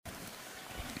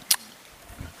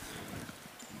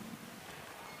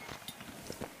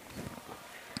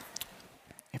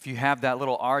If you have that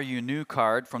little Are You New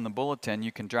card from the bulletin,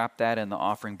 you can drop that in the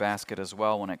offering basket as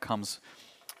well when it comes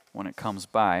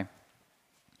by.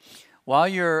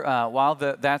 While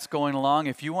that's going along,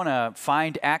 if you want to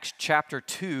find Acts chapter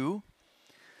 2,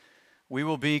 we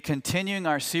will be continuing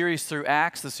our series through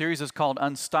Acts. The series is called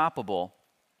Unstoppable.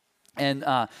 And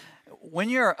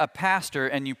when you're a pastor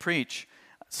and you preach,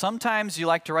 sometimes you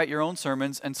like to write your own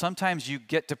sermons, and sometimes you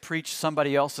get to preach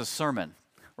somebody else's sermon,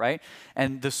 right?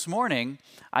 And this morning,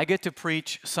 I get to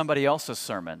preach somebody else's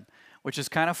sermon, which is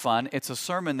kind of fun. It's a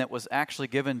sermon that was actually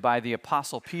given by the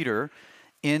Apostle Peter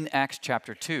in Acts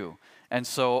chapter 2. And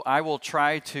so I will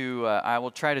try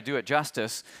to do it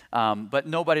justice, but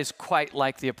nobody's quite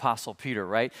like the Apostle Peter,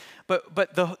 right?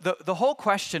 But the whole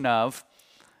question of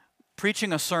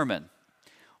preaching a sermon,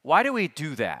 why do we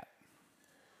do that?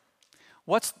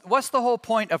 What's the whole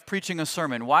point of preaching a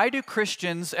sermon? Why do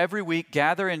Christians every week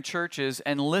gather in churches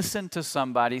and listen to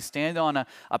somebody stand on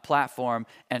a platform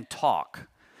and talk?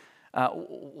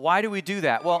 Why do we do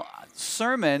that? Well,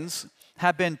 sermons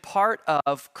have been part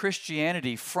of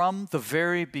Christianity from the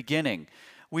very beginning.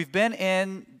 We've been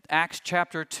in Acts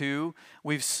chapter 2.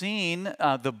 We've seen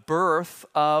the birth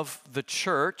of the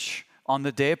church on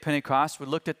the day of Pentecost. We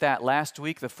looked at that last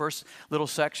week, the first little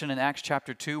section in Acts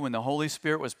chapter 2 when the Holy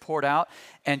Spirit was poured out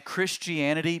and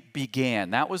Christianity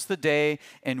began. That was the day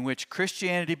in which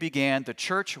Christianity began. The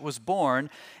church was born.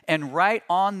 And right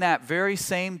on that very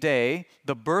same day,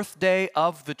 the birthday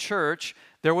of the church,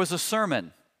 there was a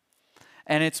sermon.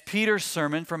 And it's Peter's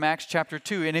sermon from Acts chapter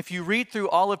 2. And if you read through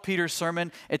all of Peter's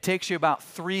sermon, it takes you about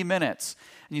 3 minutes.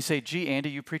 And you say, gee,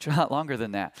 Andy, you preach a lot longer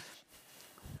than that.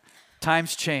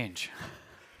 Times change.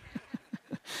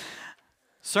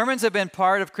 Sermons have been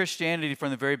part of Christianity from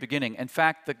the very beginning. In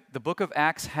fact, the book of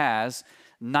Acts has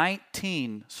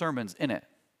 19 sermons in it.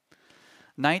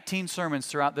 19 sermons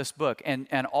throughout this book. And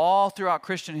all throughout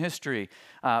Christian history,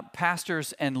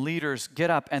 pastors and leaders get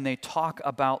up and they talk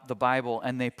about the Bible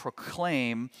and they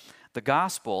proclaim the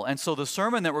gospel. And so the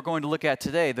sermon that we're going to look at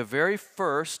today, the very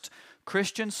first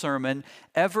Christian sermon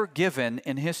ever given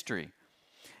in history,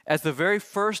 as the very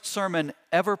first sermon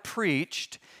ever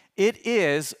preached, it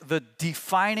is the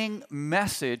defining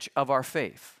message of our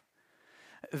faith.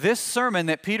 This sermon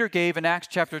that Peter gave in Acts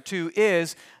chapter 2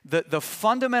 is the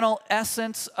fundamental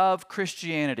essence of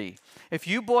Christianity. If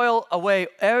you boil away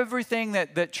everything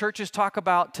that churches talk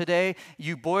about today,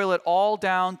 you boil it all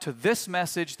down to this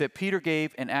message that Peter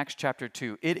gave in Acts chapter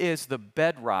 2. It is the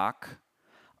bedrock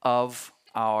of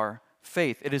our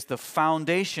faith. It is the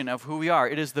foundation of who we are.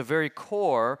 It is the very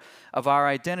core of our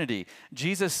identity.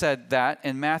 Jesus said that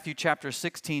in Matthew chapter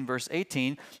 16, verse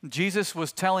 18. Jesus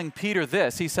was telling Peter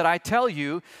this. He said, I tell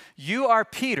you, you are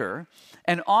Peter,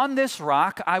 and on this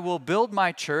rock I will build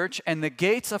my church, and the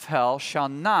gates of hell shall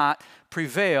not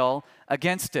prevail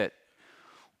against it.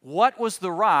 What was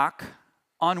the rock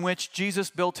on which Jesus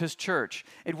built his church?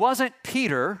 It wasn't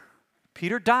Peter.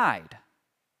 Peter died.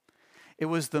 It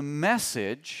was the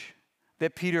message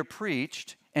that Peter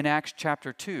preached in Acts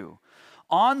chapter 2.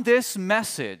 On this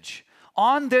message,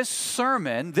 on this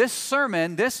sermon,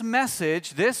 this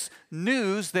message, this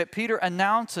news that Peter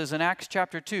announces in Acts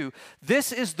chapter 2,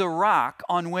 this is the rock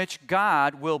on which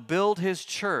God will build his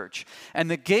church. And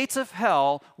the gates of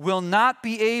hell will not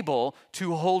be able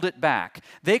to hold it back.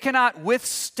 They cannot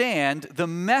withstand the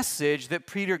message that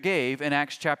Peter gave in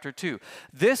Acts chapter 2.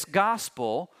 This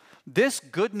gospel, this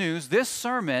good news, this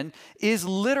sermon is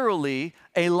literally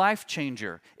a life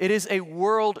changer. It is a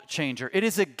world changer. It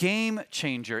is a game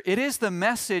changer. It is the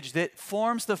message that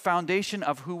forms the foundation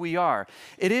of who we are.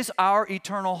 It is our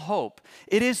eternal hope.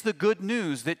 It is the good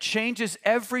news that changes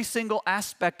every single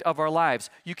aspect of our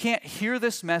lives. You can't hear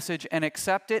this message and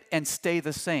accept it and stay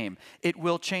the same. It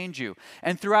will change you.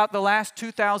 And throughout the last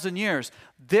 2,000 years,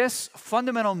 this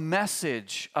fundamental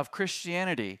message of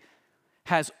Christianity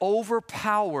has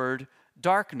overpowered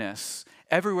darkness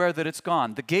everywhere that it's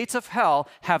gone. The gates of hell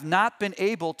have not been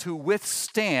able to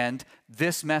withstand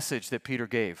this message that Peter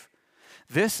gave.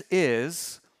 This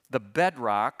is the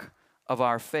bedrock of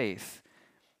our faith.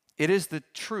 It is the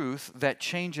truth that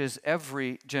changes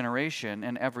every generation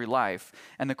and every life.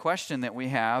 And the question that we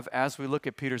have as we look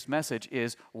at Peter's message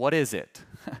is, what is it?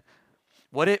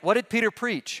 What did Peter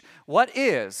preach? What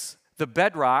is the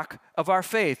bedrock of our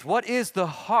faith? What is the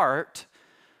heart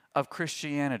of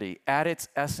Christianity at its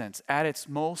essence, at its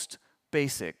most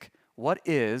basic? What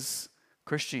is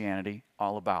Christianity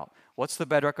all about? What's the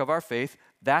bedrock of our faith?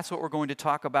 That's what we're going to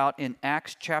talk about in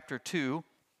Acts chapter 2.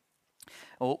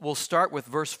 We'll start with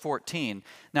verse 14.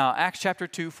 Now, Acts chapter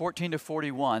 2, 14 to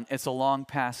 41, it's a long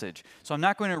passage. So I'm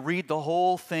not going to read the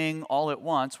whole thing all at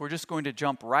once. We're just going to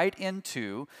jump right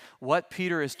into what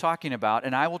Peter is talking about,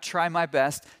 and I will try my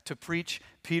best to preach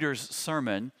Peter's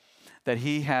sermon that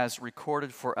he has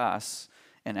recorded for us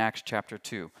in Acts chapter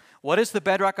 2. What is the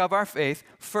bedrock of our faith?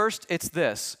 First, it's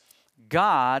this: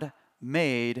 God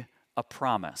made a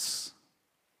promise.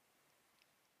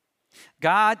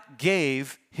 God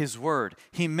gave his word.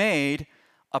 He made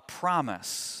a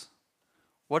promise.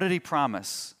 What did he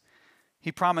promise?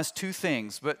 He promised two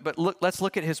things, but look, let's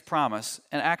look at his promise.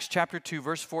 In Acts chapter 2,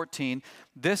 verse 14,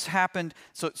 this happened,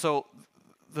 so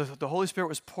the Holy Spirit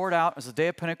was poured out. It was the day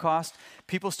of Pentecost.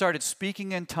 People started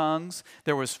speaking in tongues.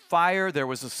 There was fire. There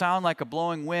was a sound like a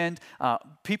blowing wind.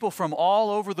 People from all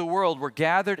over the world were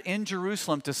gathered in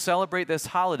Jerusalem to celebrate this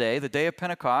holiday, the day of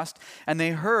Pentecost, and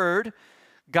they heard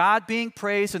God being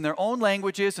praised in their own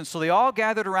languages, and so they all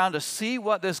gathered around to see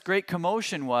what this great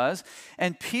commotion was.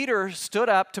 And Peter stood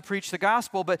up to preach the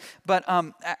gospel, but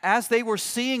as they were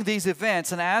seeing these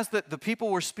events, and as the people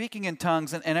were speaking in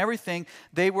tongues and everything,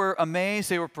 they were amazed,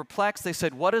 they were perplexed. They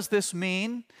said, "What does this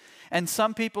mean?" And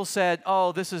some people said,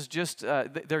 "Oh, this is just,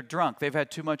 they're drunk, they've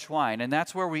had too much wine." And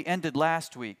that's where we ended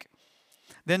last week.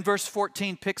 Then verse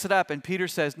 14 picks it up, and Peter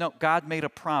says, no, God made a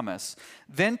promise.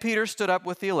 Then Peter stood up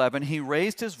with the 11. He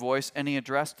raised his voice, and he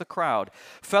addressed the crowd.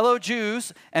 "Fellow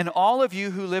Jews, and all of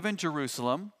you who live in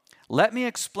Jerusalem, let me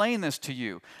explain this to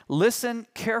you. Listen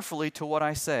carefully to what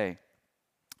I say.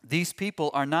 These people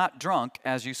are not drunk,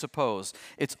 as you suppose.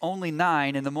 It's only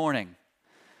 9 in the morning.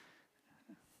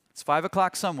 It's 5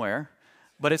 o'clock somewhere,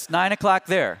 but it's 9 o'clock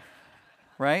there,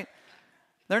 right?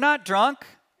 They're not drunk.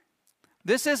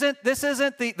 This isn't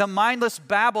the mindless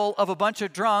babble of a bunch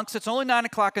of drunks. It's only 9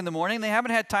 o'clock in the morning. They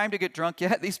haven't had time to get drunk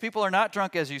yet. These people are not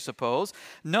drunk as you suppose.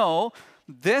 No,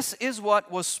 this is what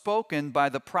was spoken by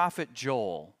the prophet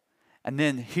Joel. And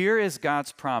then here is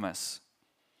God's promise.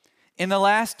 In the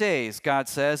last days, God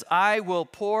says, I will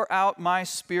pour out my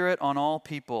spirit on all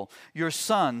people. Your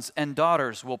sons and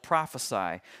daughters will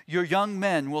prophesy. Your young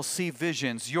men will see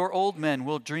visions. Your old men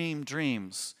will dream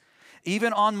dreams.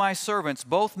 Even on my servants,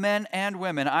 both men and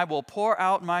women, I will pour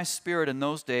out my spirit in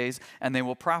those days, and they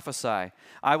will prophesy.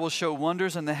 I will show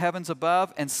wonders in the heavens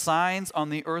above and signs on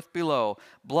the earth below,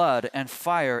 blood and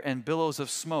fire and billows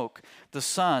of smoke. The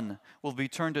sun will be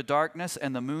turned to darkness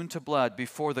and the moon to blood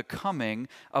before the coming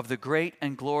of the great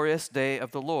and glorious day of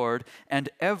the Lord, and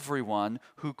everyone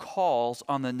who calls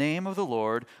on the name of the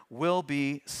Lord will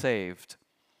be saved."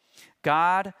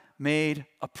 God made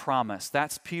a promise.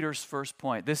 That's Peter's first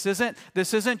point. This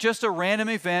isn't just a random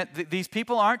event. These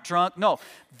people aren't drunk. No,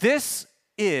 this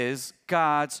is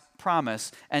God's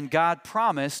promise. And God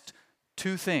promised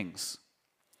two things.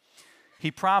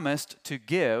 He promised to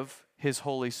give his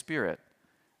Holy Spirit.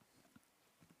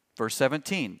 Verse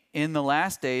 17, in the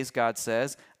last days, God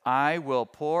says, I will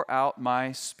pour out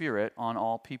my spirit on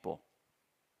all people.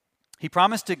 He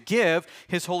promised to give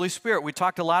his Holy Spirit. We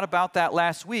talked a lot about that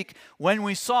last week when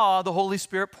we saw the Holy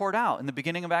Spirit poured out in the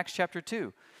beginning of Acts chapter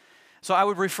 2. So I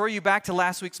would refer you back to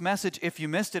last week's message. If you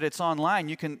missed it, it's online.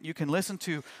 You can listen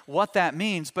to what that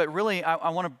means. But really, I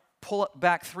want to pull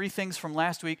back three things from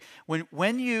last week.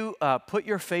 When you put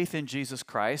your faith in Jesus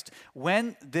Christ,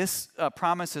 when this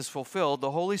promise is fulfilled,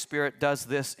 the Holy Spirit does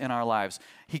this in our lives.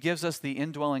 He gives us the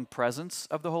indwelling presence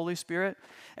of the Holy Spirit.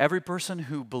 Every person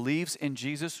who believes in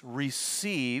Jesus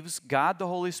receives God the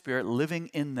Holy Spirit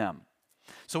living in them.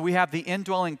 So we have the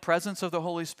indwelling presence of the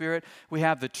Holy Spirit. We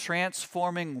have the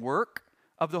transforming work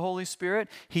of the Holy Spirit.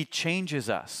 He changes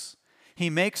us. He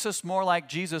makes us more like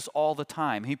Jesus all the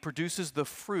time. He produces the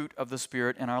fruit of the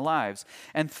Spirit in our lives.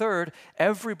 And third,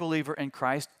 every believer in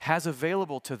Christ has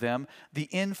available to them the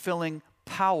infilling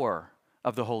power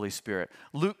of the Holy Spirit.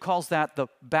 Luke calls that the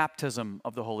baptism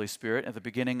of the Holy Spirit at the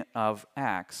beginning of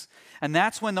Acts. And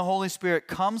that's when the Holy Spirit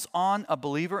comes on a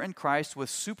believer in Christ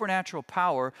with supernatural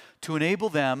power to enable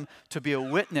them to be a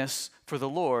witness for the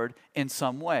Lord in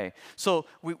some way. So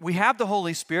we have the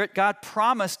Holy Spirit. God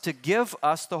promised to give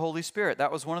us the Holy Spirit.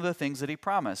 That was one of the things that he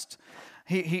promised.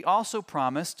 He also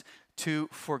promised to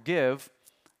forgive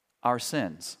our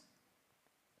sins.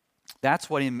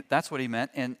 That's what he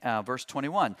meant in verse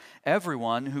 21.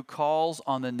 Everyone who calls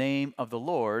on the name of the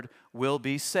Lord will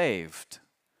be saved.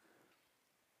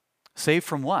 Saved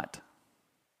from what?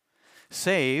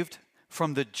 Saved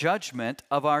from the judgment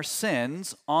of our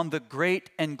sins on the great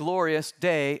and glorious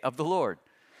day of the Lord.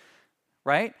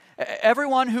 Right?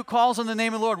 Everyone who calls on the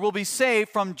name of the Lord will be saved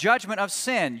from judgment of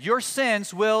sin. Your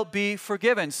sins will be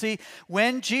forgiven. See,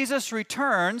 when Jesus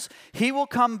returns, he will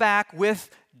come back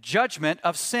with judgment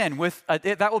of sin.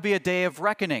 That will be a day of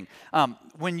reckoning.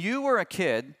 When you were a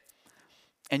kid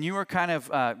and you were kind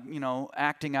of,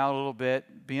 acting out a little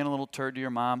bit, being a little turd to your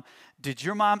mom, did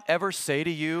your mom ever say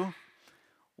to you,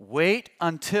 wait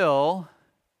until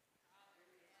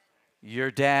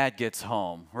your dad gets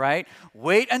home, right?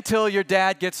 Wait until your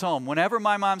dad gets home. Whenever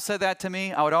my mom said that to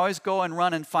me, I would always go and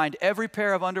run and find every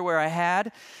pair of underwear I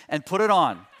had and put it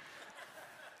on.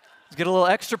 Get a little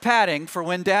extra padding for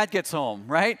when dad gets home,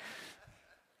 right?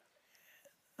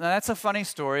 Now, that's a funny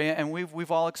story, and we've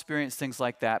all experienced things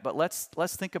like that, but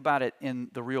let's think about it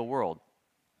in the real world.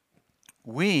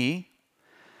 We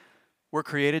were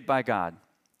created by God.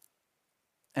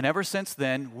 And ever since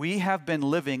then, we have been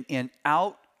living in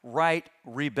outright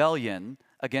rebellion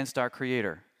against our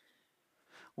Creator.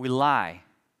 We lie.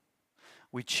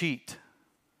 We cheat.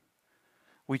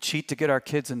 We cheat to get our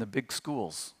kids into big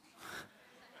schools.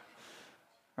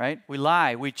 Right? We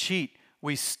lie. We cheat.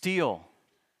 We steal.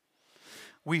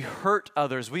 We hurt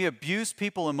others. We abuse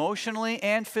people emotionally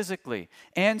and physically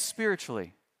and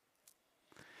spiritually.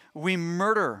 We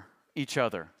murder each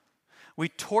other. We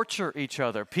torture each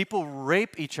other. People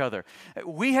rape each other.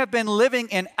 We have been living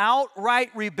in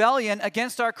outright rebellion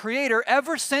against our Creator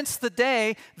ever since the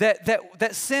day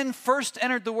that sin first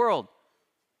entered the world.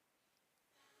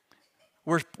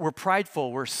 We're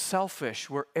prideful. We're selfish.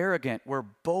 We're arrogant. We're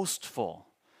boastful.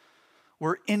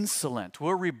 We're insolent.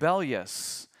 We're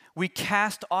rebellious. We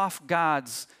cast off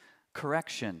God's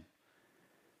correction.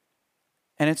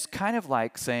 And it's kind of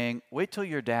like saying, wait till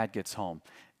your dad gets home.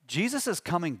 Jesus is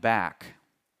coming back.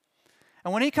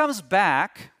 And when he comes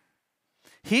back,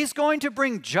 he's going to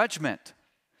bring judgment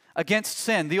against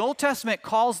sin. The Old Testament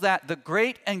calls that the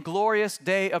great and glorious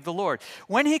day of the Lord.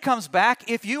 When he comes back,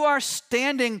 if you are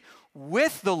standing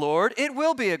with the Lord, it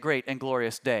will be a great and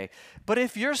glorious day. But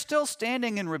if you're still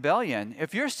standing in rebellion,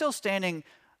 if you're still standing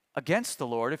against the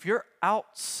Lord, if you're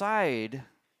outside,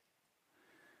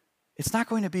 it's not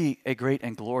going to be a great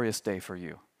and glorious day for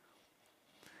you.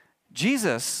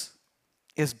 Jesus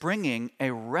is bringing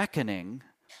a reckoning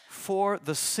for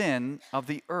the sin of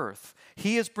the earth.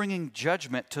 He is bringing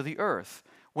judgment to the earth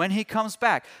when he comes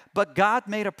back. But God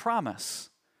made a promise.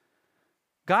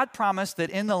 God promised that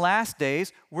in the last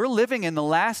days, we're living in the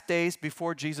last days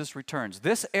before Jesus returns.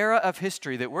 This era of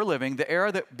history that we're living, the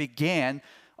era that began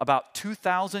about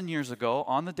 2,000 years ago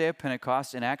on the day of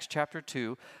Pentecost in Acts chapter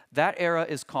 2, that era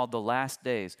is called the last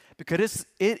days because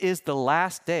it is the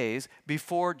last days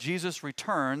before Jesus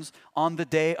returns on the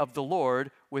day of the Lord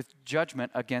with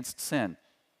judgment against sin.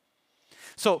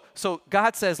 So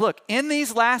God says, look, in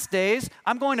these last days,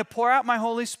 I'm going to pour out my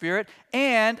Holy Spirit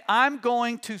and I'm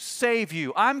going to save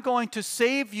you. I'm going to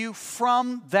save you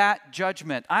from that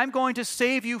judgment. I'm going to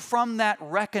save you from that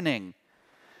reckoning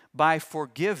by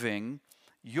forgiving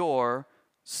your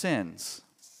sins.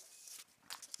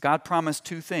 God promised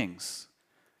two things: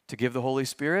 to give the Holy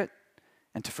Spirit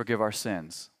and to forgive our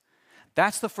sins.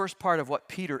 That's the first part of what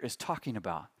Peter is talking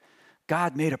about.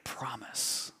 God made a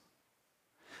promise.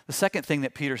 The second thing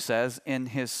that Peter says in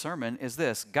his sermon is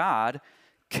this: God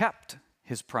kept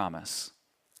his promise.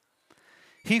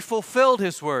 He fulfilled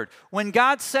his word. When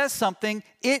God says something,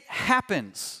 it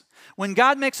happens. When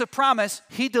God makes a promise,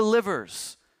 he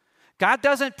delivers. God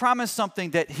doesn't promise something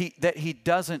that he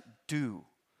doesn't do.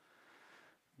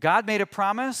 God made a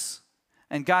promise,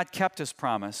 and God kept his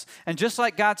promise. And just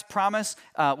like God's promise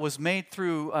was made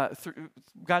through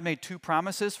God made two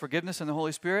promises, forgiveness and the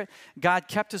Holy Spirit, God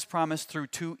kept his promise through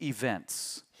two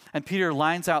events. And Peter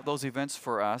lines out those events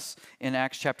for us in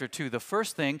Acts chapter 2. The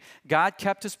first thing, God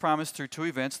kept his promise through two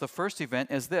events. The first event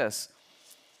is this: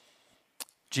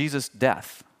 Jesus'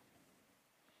 death.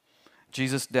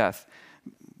 Jesus' death.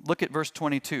 Look at verse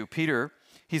 22. Peter,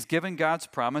 he's given God's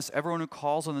promise. Everyone who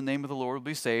calls on the name of the Lord will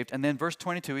be saved. And then verse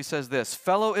 22, he says this: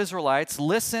 fellow Israelites,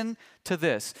 listen to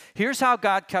this. Here's how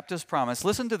God kept his promise.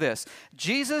 Listen to this.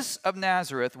 Jesus of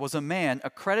Nazareth was a man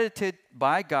accredited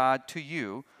by God to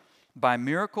you by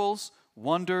miracles,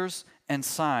 wonders, and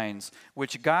signs,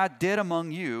 which God did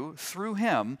among you through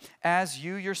him, as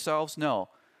you yourselves know.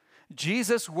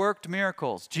 Jesus worked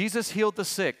miracles. Jesus healed the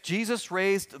sick. Jesus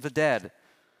raised the dead.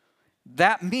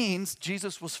 That means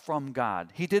Jesus was from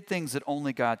God. He did things that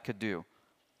only God could do.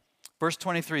 Verse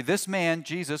 23, this man,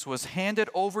 Jesus, was handed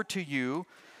over to you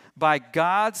by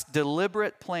God's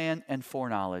deliberate plan and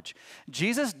foreknowledge.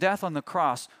 Jesus' death on the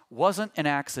cross wasn't an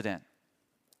accident.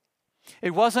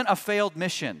 It wasn't a failed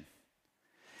mission.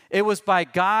 It was by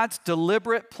God's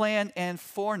deliberate plan and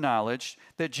foreknowledge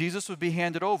that Jesus would be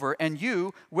handed over, and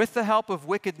you, with the help of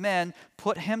wicked men,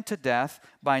 put him to death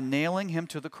by nailing him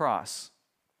to the cross.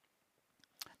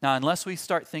 Now, unless we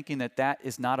start thinking that that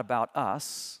is not about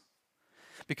us,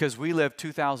 because we lived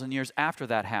 2,000 years after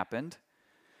that happened,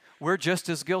 we're just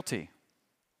as guilty.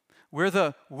 We're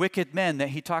the wicked men that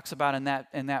he talks about in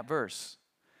that verse.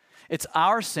 It's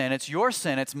our sin, it's your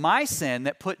sin, it's my sin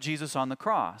that put Jesus on the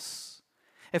cross.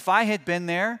 If I had been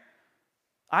there,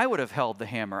 I would have held the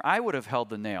hammer, I would have held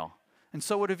the nail, and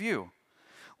so would have you.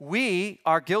 We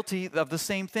are guilty of the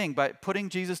same thing by putting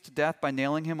Jesus to death by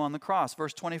nailing him on the cross.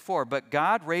 Verse 24, but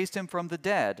God raised him from the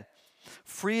dead,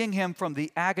 freeing him from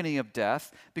the agony of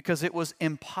death, because it was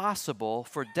impossible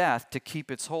for death to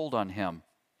keep its hold on him.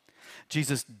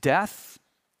 Jesus' death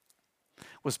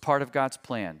was part of God's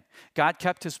plan. God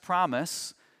kept his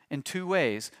promise in two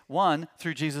ways. One,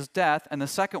 through Jesus' death, and the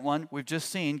second one, we've just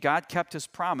seen, God kept his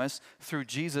promise through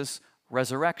Jesus'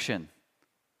 resurrection.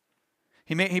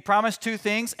 He promised two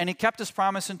things, and he kept his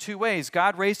promise in two ways.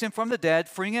 God raised him from the dead,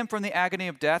 freeing him from the agony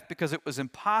of death because it was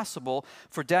impossible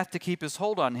for death to keep his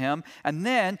hold on him. And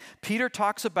then Peter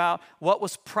talks about what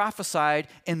was prophesied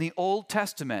in the Old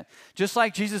Testament. Just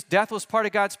like Jesus' death was part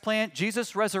of God's plan,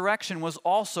 Jesus' resurrection was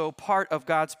also part of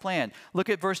God's plan. Look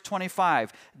at verse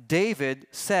 25. David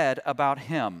said about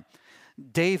him,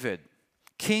 David,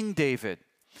 King David.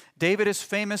 David is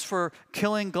famous for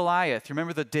killing Goliath.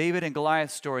 Remember the David and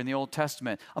Goliath story in the Old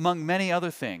Testament, among many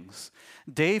other things.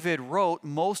 David wrote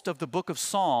most of the book of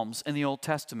Psalms in the Old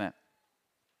Testament.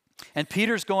 And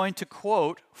Peter's going to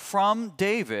quote from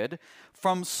David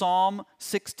from Psalm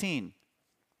 16.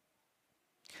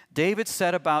 David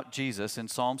said about Jesus in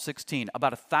Psalm 16,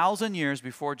 about 1,000 years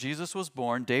before Jesus was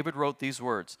born, David wrote these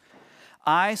words,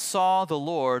 I saw the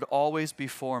Lord always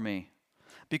before me.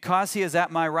 Because he is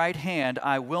at my right hand,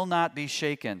 I will not be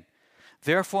shaken.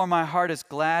 Therefore my heart is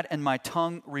glad and my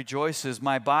tongue rejoices.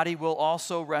 My body will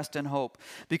also rest in hope,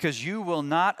 because you will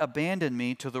not abandon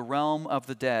me to the realm of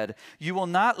the dead. You will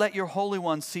not let your Holy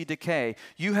One see decay.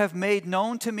 You have made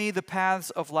known to me the paths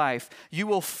of life. You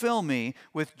will fill me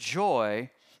with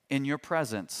joy in your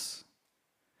presence.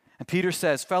 And Peter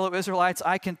says, fellow Israelites,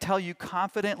 I can tell you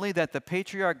confidently that the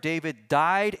patriarch David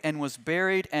died and was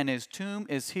buried, and his tomb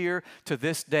is here to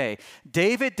this day.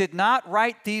 David did not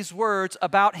write these words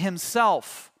about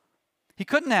himself. He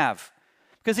couldn't have,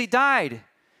 because he died.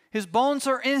 His bones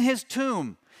are in his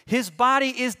tomb. His body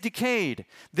is decayed.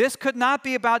 This could not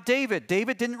be about David.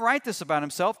 David didn't write this about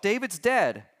himself. David's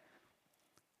dead.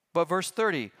 But verse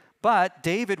 30, but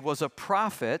David was a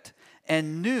prophet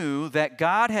and knew that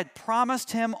God had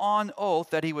promised him on oath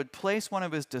that he would place one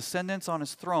of his descendants on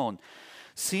his throne.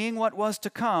 Seeing what was to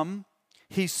come,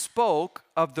 he spoke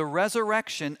of the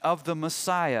resurrection of the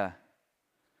Messiah,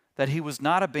 that he was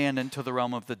not abandoned to the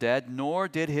realm of the dead, nor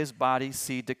did his body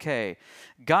see decay.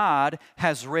 God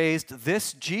has raised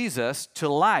this Jesus to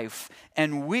life,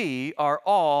 and we are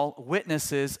all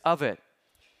witnesses of it.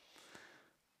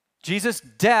 Jesus'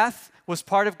 death was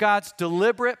part of God's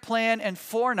deliberate plan and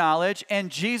foreknowledge, and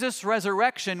Jesus'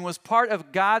 resurrection was part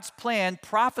of God's plan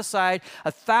prophesied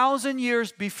 1,000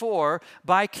 years before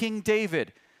by King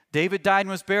David. David died and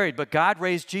was buried, but God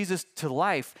raised Jesus to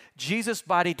life. Jesus'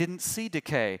 body didn't see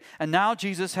decay, and now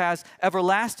Jesus has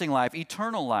everlasting life,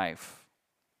 eternal life.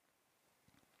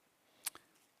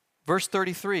 Verse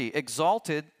 33,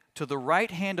 exalted to the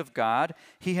right hand of God,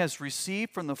 he has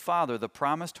received from the Father the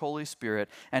promised Holy Spirit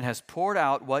and has poured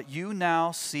out what you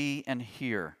now see and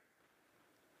hear.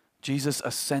 Jesus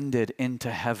ascended into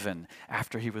heaven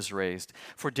after he was raised.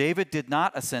 For David did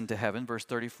not ascend to heaven, verse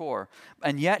 34,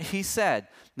 and yet he said,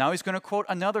 now he's going to quote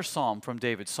another psalm from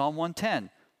David, Psalm 110.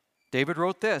 David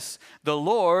wrote this, the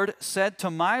Lord said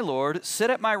to my Lord, sit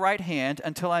at my right hand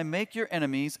until I make your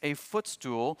enemies a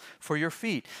footstool for your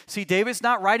feet. See, David's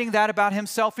not writing that about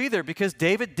himself either, because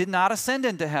David did not ascend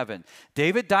into heaven.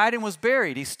 David died and was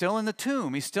buried. He's still in the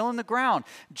tomb. He's still in the ground.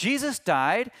 Jesus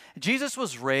died, Jesus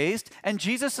was raised, and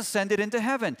Jesus ascended into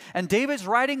heaven. And David's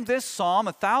writing this psalm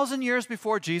 1,000 years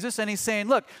before Jesus, and he's saying,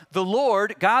 look, the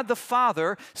Lord, God the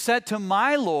Father, said to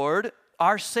my Lord,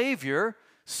 our Savior,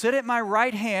 sit at my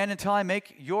right hand until I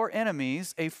make your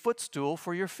enemies a footstool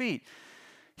for your feet.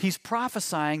 He's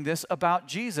prophesying this about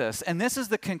Jesus. And this is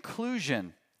the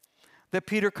conclusion that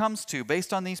Peter comes to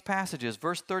based on these passages.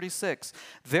 Verse 36,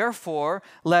 therefore,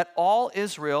 let all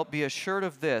Israel be assured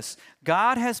of this.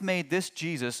 God has made this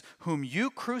Jesus, whom you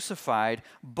crucified,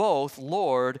 both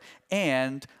Lord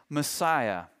and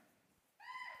Messiah.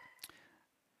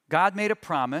 God made a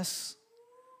promise,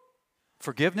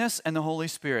 forgiveness and the Holy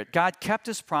Spirit. God kept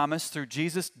his promise through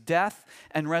Jesus' death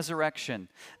and resurrection.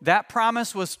 That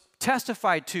promise was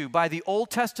testified to by the Old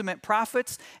Testament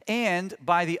prophets and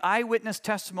by the eyewitness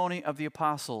testimony of the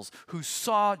apostles who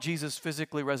saw Jesus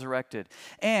physically resurrected.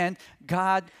 And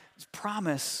God's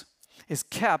promise is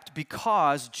kept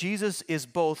because Jesus is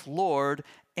both Lord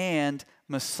and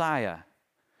Messiah.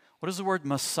 What does the word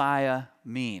Messiah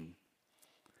mean?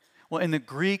 Well, in the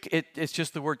Greek, it's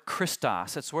just the word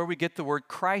Christos. It's where we get the word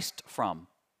Christ from.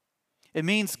 It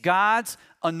means God's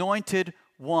anointed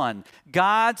one,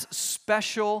 God's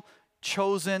special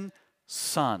chosen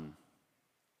son.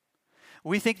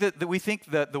 We think that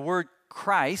the word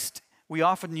Christ, we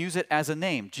often use it as a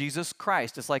name, Jesus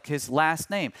Christ. It's like his last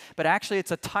name, but actually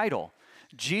it's a title,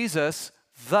 Jesus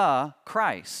the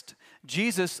Christ.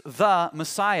 Jesus, the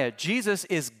Messiah. Jesus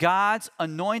is God's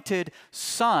anointed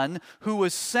Son who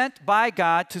was sent by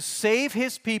God to save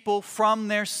his people from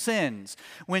their sins.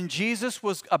 When Jesus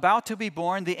was about to be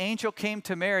born, the angel came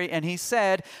to Mary and he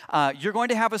said, you're going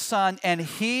to have a son and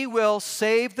he will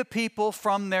save the people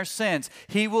from their sins.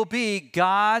 He will be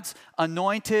God's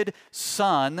anointed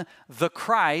Son, the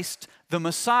Christ, the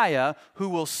Messiah, who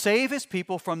will save his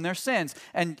people from their sins.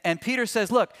 And Peter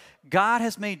says, look, God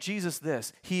has made Jesus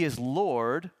this. He is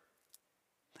Lord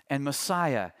and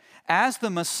Messiah. As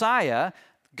the Messiah,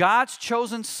 God's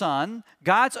chosen Son,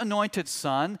 God's anointed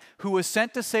Son, who was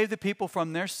sent to save the people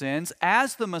from their sins,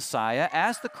 as the Messiah,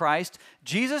 as the Christ,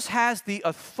 Jesus has the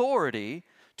authority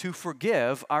to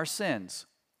forgive our sins.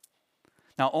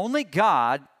 Now, only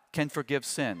God can forgive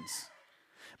sins.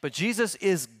 But Jesus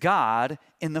is God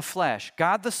in the flesh,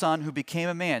 God the Son who became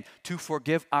a man to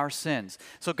forgive our sins.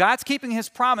 So God's keeping his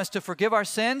promise to forgive our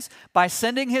sins by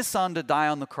sending his Son to die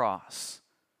on the cross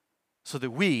so that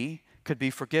we could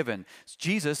be forgiven.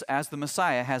 Jesus, as the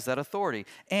Messiah, has that authority.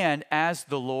 And as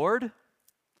the Lord,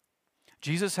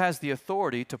 Jesus has the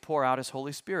authority to pour out his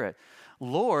Holy Spirit.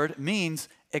 Lord means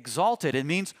exalted. It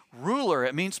means ruler.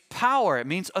 It means power. It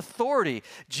means authority.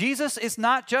 Jesus is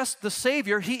not just the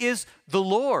Savior. He is the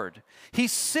Lord. He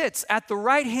sits at the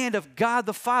right hand of God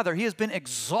the Father. He has been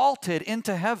exalted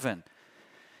into heaven.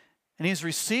 And he has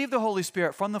received the Holy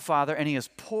Spirit from the Father, and he has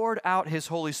poured out his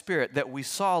Holy Spirit that we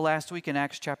saw last week in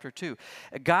Acts chapter 2.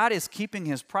 God is keeping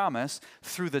his promise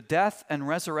through the death and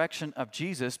resurrection of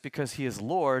Jesus because he is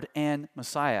Lord and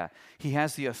Messiah. He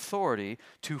has the authority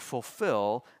to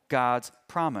fulfill God's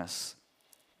promise.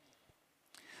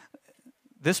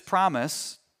 This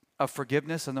promise of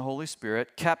forgiveness and the Holy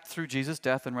Spirit, kept through Jesus'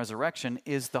 death and resurrection,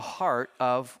 is the heart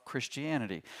of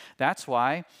Christianity. That's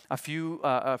why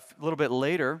a little bit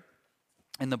later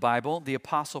in the Bible, the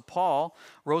Apostle Paul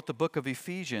wrote the book of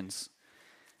Ephesians.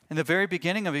 In the very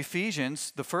beginning of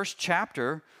Ephesians, the first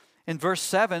chapter, in verse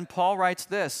 7, Paul writes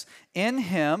this, in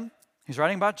him, he's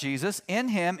writing about Jesus, in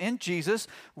him, in Jesus,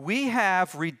 we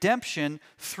have redemption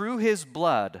through his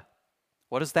blood.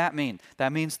 What does that mean?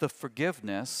 That means the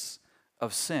forgiveness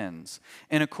of sins,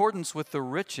 in accordance with the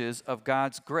riches of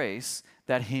God's grace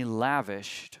that he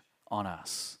lavished on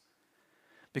us.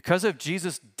 Because of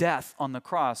Jesus' death on the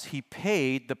cross, he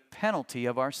paid the penalty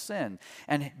of our sin.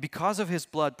 And because of his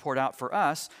blood poured out for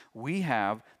us, we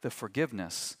have the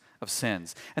forgiveness of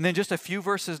sins. And then just a few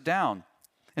verses down,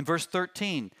 in verse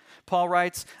 13, Paul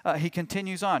writes, he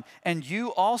continues on, and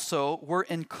you also were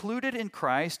included in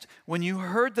Christ when you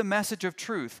heard the message of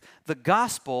truth, the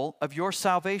gospel of your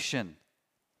salvation.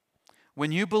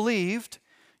 When you believed,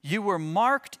 you were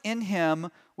marked in him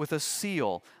with a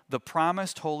seal, the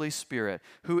promised Holy Spirit,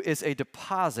 who is a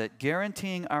deposit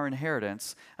guaranteeing our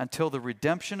inheritance until the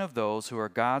redemption of those who are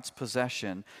God's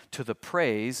possession to the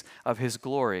praise of his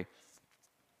glory.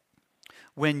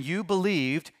 When you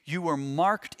believed, you were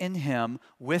marked in him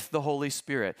with the Holy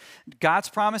Spirit. God's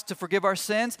promise to forgive our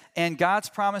sins and God's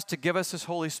promise to give us his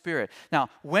Holy Spirit. Now,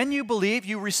 when you believe,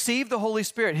 you receive the Holy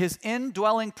Spirit. His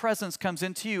indwelling presence comes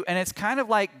into you, and it's kind of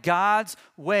like God's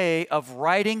way of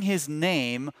writing his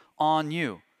name on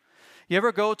you. You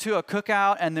ever go to a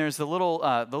cookout and there's the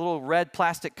little red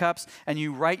plastic cups, and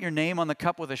you write your name on the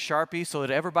cup with a Sharpie so that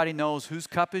everybody knows whose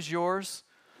cup is yours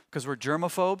because we're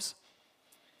germaphobes?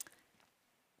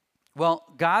 Well,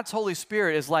 God's Holy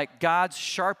Spirit is like God's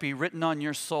Sharpie written on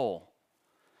your soul.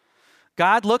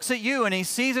 God looks at you and he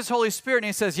sees his Holy Spirit and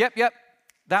he says, yep,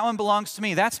 that one belongs to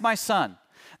me. That's my son.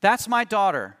 That's my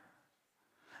daughter.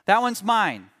 That one's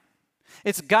mine.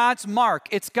 It's God's mark.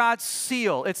 It's God's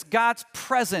seal. It's God's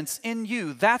presence in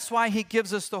you. That's why he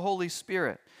gives us the Holy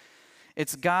Spirit.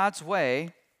 It's God's way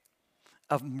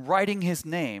of writing his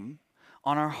name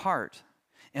on our heart,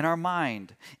 in our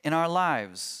mind, in our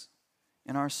lives,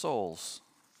 in our souls.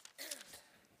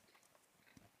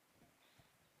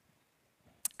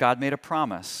 God made a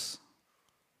promise.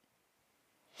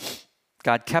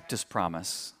 God kept his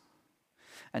promise.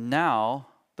 And now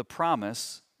the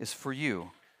promise is for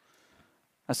you.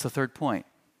 That's the third point.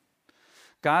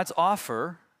 God's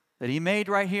offer that he made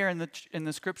right here in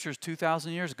the scriptures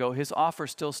 2,000 years ago, his offer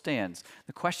still stands.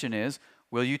 The question is,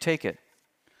 will you take it?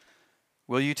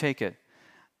 Will you take it?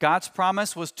 God's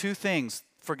promise was two things,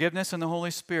 forgiveness and the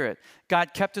Holy Spirit.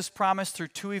 God kept his promise through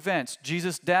two events,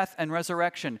 Jesus' death and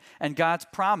resurrection. And God's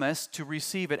promise to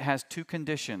receive it has two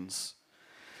conditions.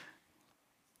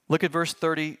 Look at verse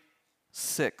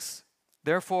 36.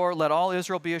 Therefore, let all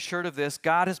Israel be assured of this.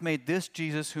 God has made this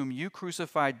Jesus, whom you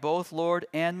crucified, both Lord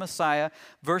and Messiah.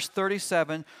 Verse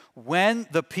 37, when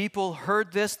the people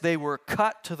heard this, they were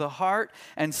cut to the heart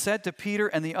and said to Peter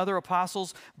and the other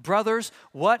apostles, brothers,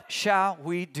 what shall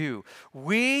we do?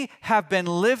 We have been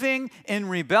living in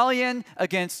rebellion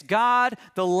against God.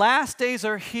 The last days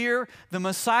are here. The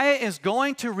Messiah is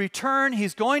going to return.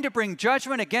 He's going to bring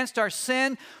judgment against our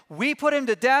sin. We put him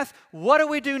to death. What do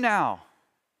we do now?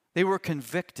 They were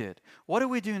convicted. What do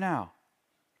we do now?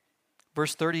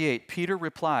 Verse 38, Peter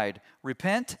replied,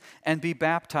 repent and be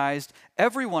baptized,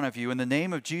 every one of you, in the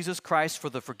name of Jesus Christ for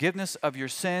the forgiveness of your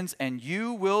sins, and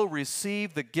you will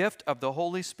receive the gift of the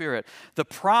Holy Spirit. The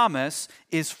promise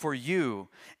is for you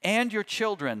and your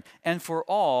children and for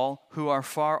all who are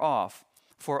far off,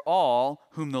 for all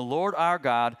whom the Lord our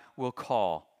God will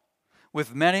call.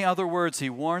 With many other words, he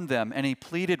warned them and he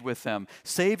pleaded with them,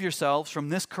 save yourselves from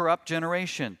this corrupt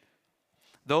generation.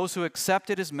 Those who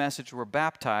accepted his message were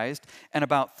baptized, and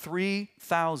about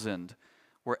 3,000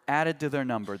 were added to their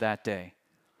number that day.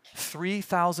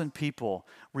 3,000 people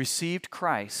received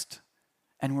Christ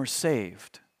and were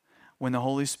saved when the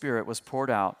Holy Spirit was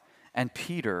poured out, and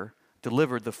Peter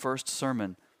delivered the first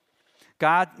sermon.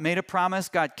 God made a promise.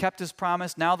 God kept his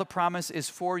promise. Now the promise is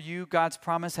for you. God's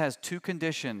promise has two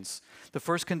conditions. The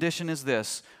first condition is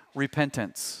this,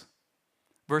 repentance.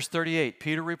 Verse 38,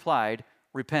 Peter replied,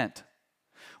 repent.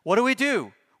 What do we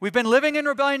do? We've been living in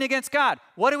rebellion against God.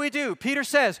 What do we do? Peter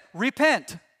says,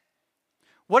 repent.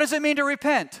 What does it mean to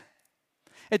repent?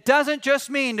 It doesn't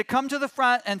just mean to come to the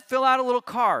front and fill out a little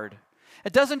card.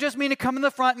 It doesn't just mean to come in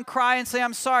the front and cry and say,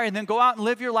 I'm sorry, and then go out and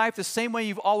live your life the same way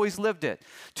you've always lived it.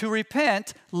 To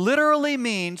repent literally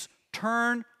means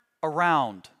turn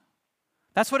around.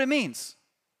 That's what it means.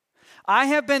 I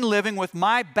have been living with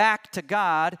my back to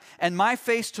God and my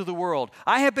face to the world.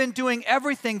 I have been doing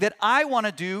everything that I want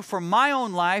to do for my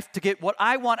own life to get what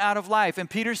I want out of life. And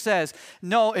Peter says,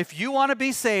 no, if you want to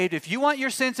be saved, if you want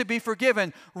your sins to be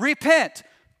forgiven, repent,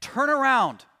 turn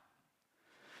around.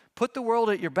 Put the world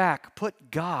at your back.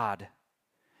 Put God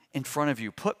in front of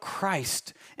you. Put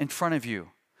Christ in front of you.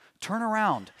 Turn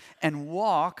around and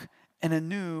walk in a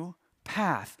new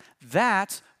path.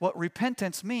 That's what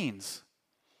repentance means.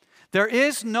 There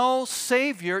is no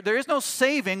Savior, there is no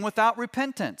saving without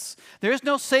repentance. There is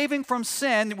no saving from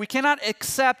sin. We cannot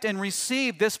accept and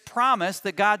receive this promise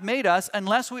that God made us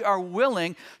unless we are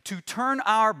willing to turn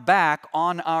our back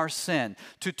on our sin,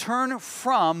 to turn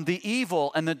from the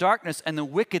evil and the darkness and the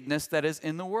wickedness that is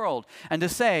in the world, and to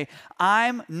say,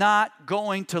 I'm not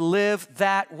going to live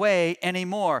that way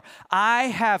anymore. I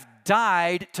have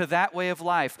died to that way of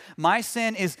life. My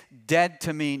sin is dead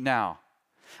to me now.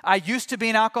 I used to be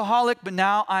an alcoholic, but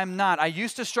now I'm not. I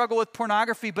used to struggle with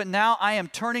pornography, but now I am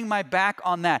turning my back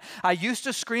on that. I used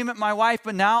to scream at my wife,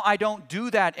 but now I don't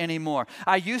do that anymore.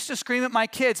 I used to scream at my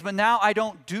kids, but now I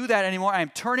don't do that anymore. I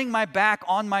am turning my back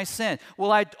on my sin.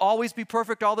 Will I always be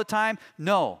perfect all the time?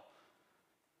 No.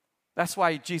 That's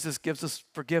why Jesus gives us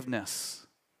forgiveness.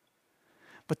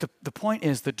 But the point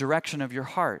is the direction of your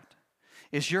heart.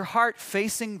 Is your heart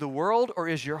facing the world, or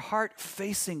is your heart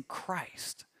facing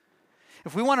Christ?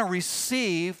 If we want to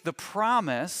receive the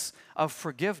promise of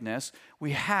forgiveness,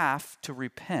 we have to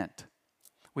repent.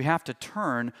 We have to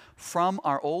turn from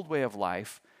our old way of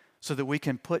life so that we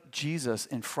can put Jesus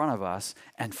in front of us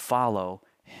and follow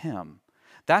him.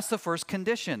 That's the first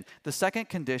condition. The second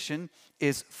condition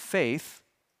is faith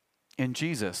in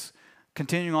Jesus.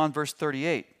 Continuing on verse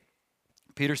 38,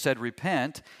 Peter said,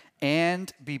 repent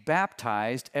and be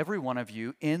baptized, every one of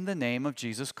you, in the name of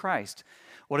Jesus Christ.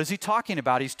 What is he talking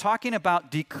about? He's talking about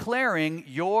declaring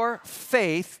your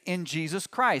faith in Jesus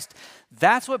Christ.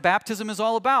 That's what baptism is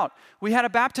all about. We had a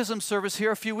baptism service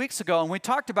here a few weeks ago, and we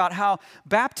talked about how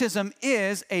baptism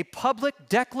is a public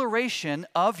declaration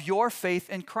of your faith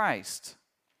in Christ.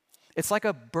 It's like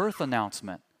a birth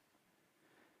announcement.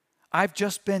 I've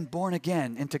just been born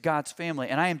again into God's family,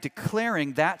 and I am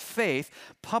declaring that faith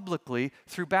publicly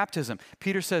through baptism.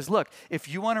 Peter says, look, if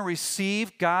you want to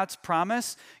receive God's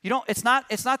promise, it's not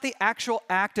the actual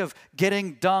act of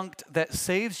getting dunked that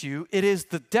saves you. It is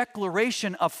the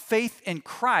declaration of faith in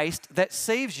Christ that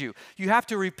saves you. You have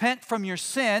to repent from your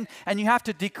sin, and you have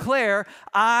to declare,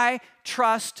 I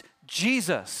trust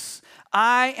Jesus.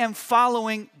 I am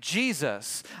following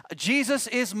Jesus. Jesus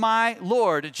is my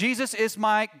Lord. Jesus is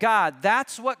my God.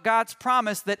 That's what God's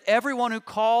promise, that everyone who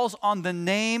calls on the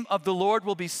name of the Lord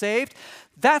will be saved.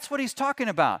 That's what he's talking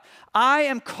about. I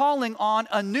am calling on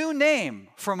a new name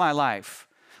for my life.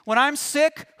 When I'm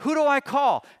sick, who do I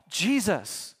call?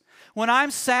 Jesus. When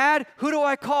I'm sad, who do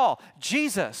I call?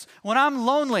 Jesus. When I'm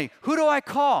lonely, who do I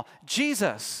call?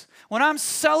 Jesus. When I'm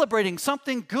celebrating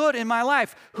something good in my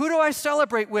life, who do I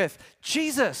celebrate with?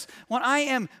 Jesus. When I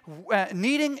am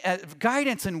needing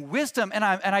guidance and wisdom and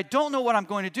I don't know what I'm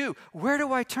going to do, where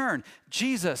do I turn?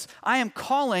 Jesus. I am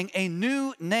calling a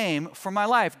new name for my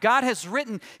life. God has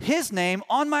written his name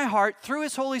on my heart through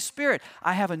his Holy Spirit.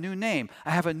 I have a new name.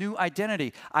 I have a new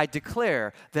identity. I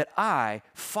declare that I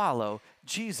follow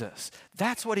Jesus.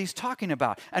 That's what he's talking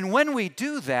about. And when we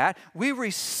do that, we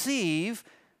receive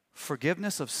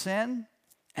forgiveness of sin,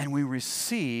 and we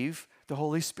receive the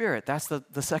Holy Spirit. That's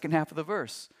the second half of the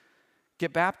verse.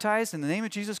 Get baptized in the name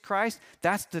of Jesus Christ.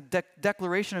 That's the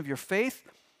declaration of your faith,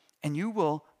 and you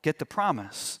will get the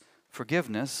promise,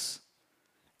 forgiveness,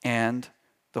 and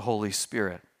the Holy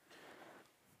Spirit.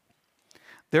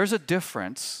 There's a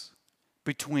difference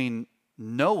between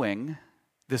knowing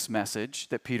this message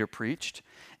that Peter preached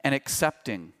and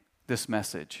accepting this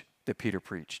message that Peter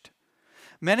preached.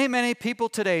 Many, many people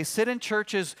today sit in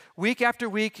churches week after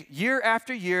week, year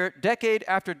after year, decade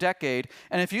after decade,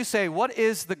 and if you say, what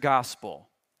is the gospel?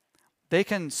 They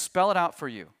can spell it out for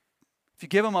you. If you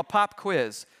give them a pop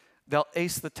quiz, they'll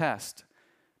ace the test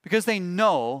because they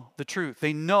know the truth.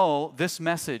 They know this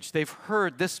message. They've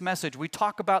heard this message. We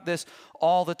talk about this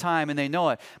all the time, and they know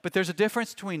it. But there's a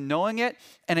difference between knowing it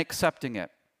and accepting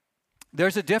it.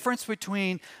 There's a difference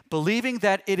between believing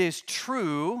that it is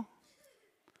true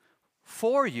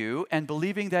for you and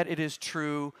believing that it is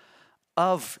true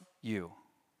of you.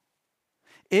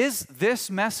 Is this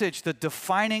message the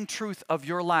defining truth of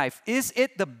your life? Is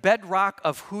it the bedrock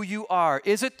of who you are?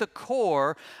 Is it the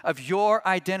core of your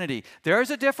identity? There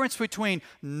is a difference between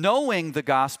knowing the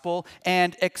gospel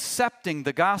and accepting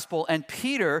the gospel. And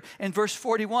Peter, in verse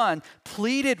 41,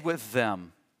 pleaded with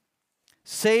them,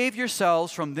 save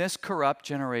yourselves from this corrupt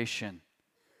generation.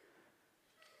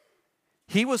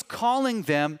 He was calling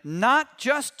them not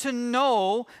just to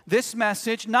know this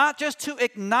message, not just to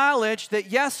acknowledge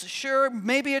that, yes, sure,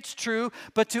 maybe it's true,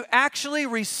 but to actually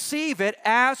receive it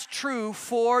as true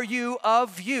for you,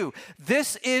 of you.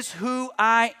 This is who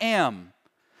I am.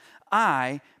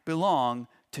 I belong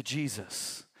to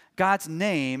Jesus. God's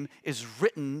name is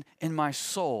written in my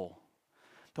soul.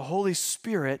 The Holy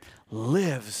Spirit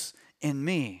lives in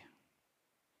me.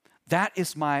 That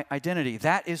is my identity.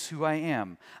 That is who I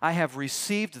am. I have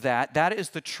received that. That is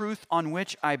the truth on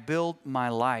which I build my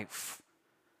life.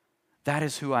 That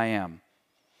is who I am.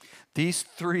 These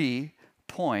 3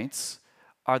 points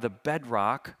are the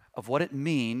bedrock of what it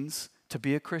means to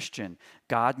be a Christian.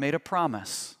 God made a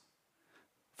promise,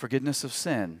 forgiveness of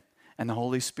sin, and the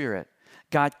Holy Spirit.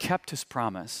 God kept his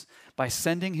promise by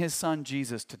sending his son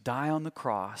Jesus to die on the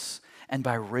cross and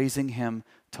by raising him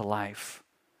to life.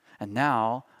 And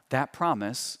now, that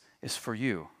promise is for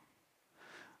you.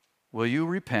 Will you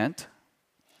repent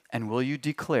and will you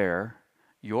declare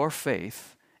your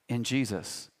faith in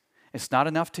Jesus? It's not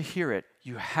enough to hear it.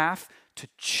 You have to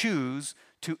choose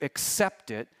to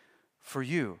accept it for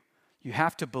you. You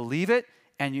have to believe it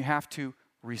and you have to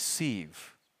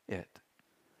receive it.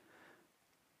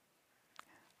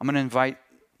 I'm going to invite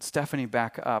Stephanie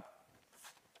back up.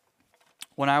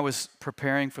 When I was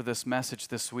preparing for this message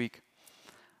this week,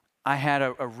 I had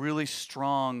a really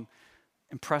strong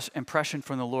impression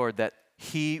from the Lord that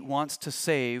he wants to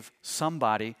save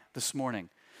somebody this morning.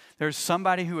 There's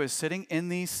somebody who is sitting in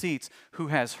these seats who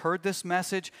has heard this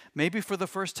message, maybe for the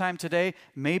first time today,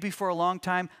 maybe for a long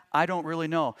time. I don't really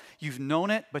know. You've known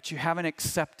it, but you haven't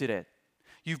accepted it.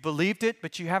 You've believed it,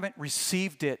 but you haven't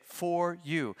received it for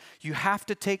you. You have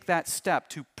to take that step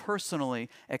to personally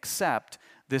accept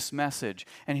this message.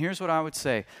 And here's what I would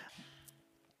say.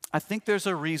 I think there's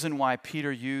a reason why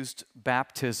Peter used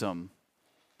baptism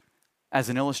as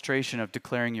an illustration of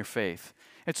declaring your faith.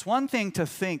 It's one thing to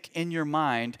think in your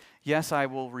mind, yes, I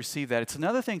will receive that. It's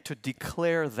another thing to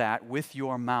declare that with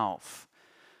your mouth.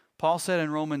 Paul said in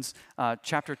Romans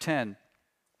chapter 10,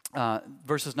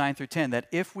 verses 9 through 10, that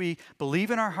if we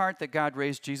believe in our heart that God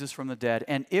raised Jesus from the dead,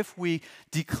 and if we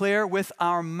declare with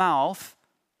our mouth,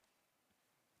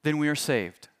 then we are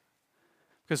saved.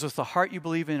 Because with the heart you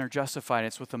believe in are justified,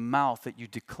 it's with the mouth that you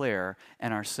declare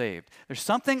and are saved. There's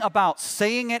something about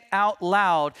saying it out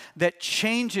loud that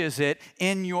changes it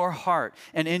in your heart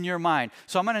and in your mind.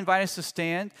 So I'm going to invite us to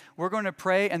stand. We're going to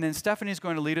pray, and then Stephanie's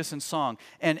going to lead us in song.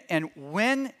 And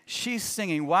when she's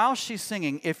singing, while she's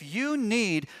singing, if you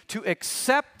need to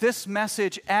accept this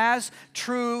message as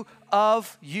true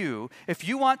of you, if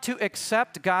you want to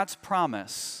accept God's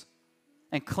promise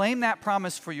and claim that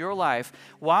promise for your life,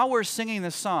 while we're singing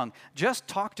this song, just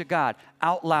talk to God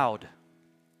out loud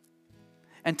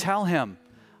and tell Him,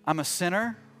 I'm a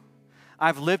sinner.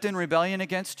 I've lived in rebellion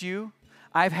against you.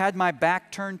 I've had my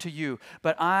back turned to you,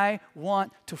 but I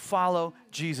want to follow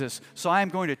Jesus. So I am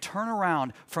going to turn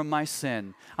around from my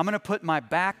sin. I'm going to put my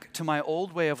back to my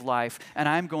old way of life, and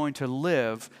I'm going to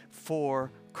live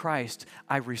for Christ.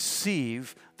 I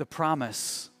receive the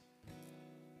promise.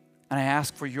 And I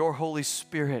ask for your Holy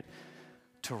Spirit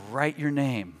to write your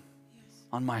name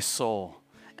on my soul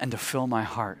and to fill my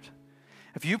heart.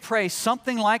 If you pray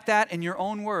something like that in your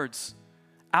own words,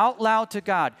 out loud to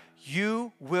God,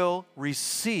 you will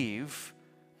receive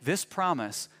this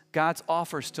promise. God's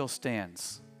offer still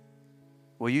stands.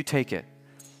 Will you take it?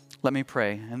 Let me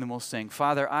pray, and then we'll sing.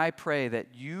 Father, I pray that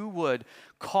you would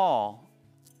call,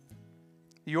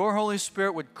 your Holy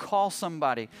Spirit would call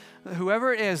somebody,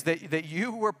 whoever it is that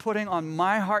you were putting on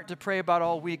my heart to pray about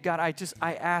all week. God,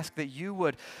 I ask that you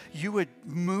would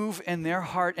move in their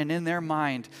heart and in their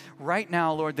mind right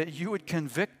now, Lord, that you would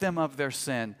convict them of their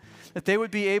sin, that they would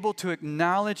be able to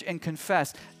acknowledge and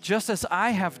confess, just as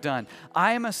I have done.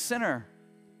 I am a sinner.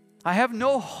 I have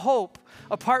no hope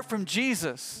apart from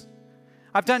Jesus.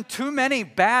 I've done too many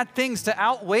bad things to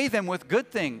outweigh them with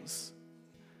good things.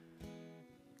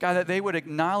 God, that they would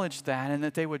acknowledge that and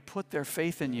that they would put their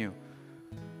faith in you.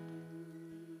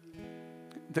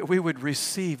 That we would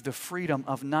receive the freedom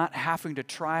of not having to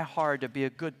try hard to be a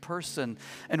good person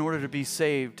in order to be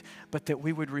saved, but that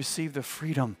we would receive the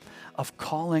freedom of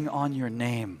calling on your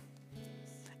name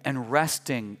and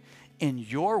resting in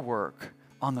your work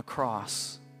on the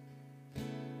cross,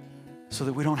 so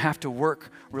that we don't have to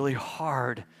work really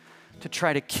hard to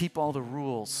try to keep all the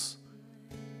rules.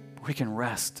 We can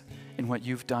rest in what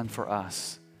you've done for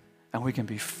us, and we can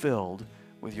be filled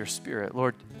with your Spirit.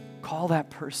 Lord, call that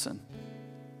person.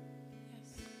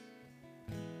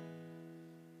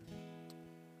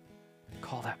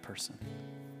 Call that person.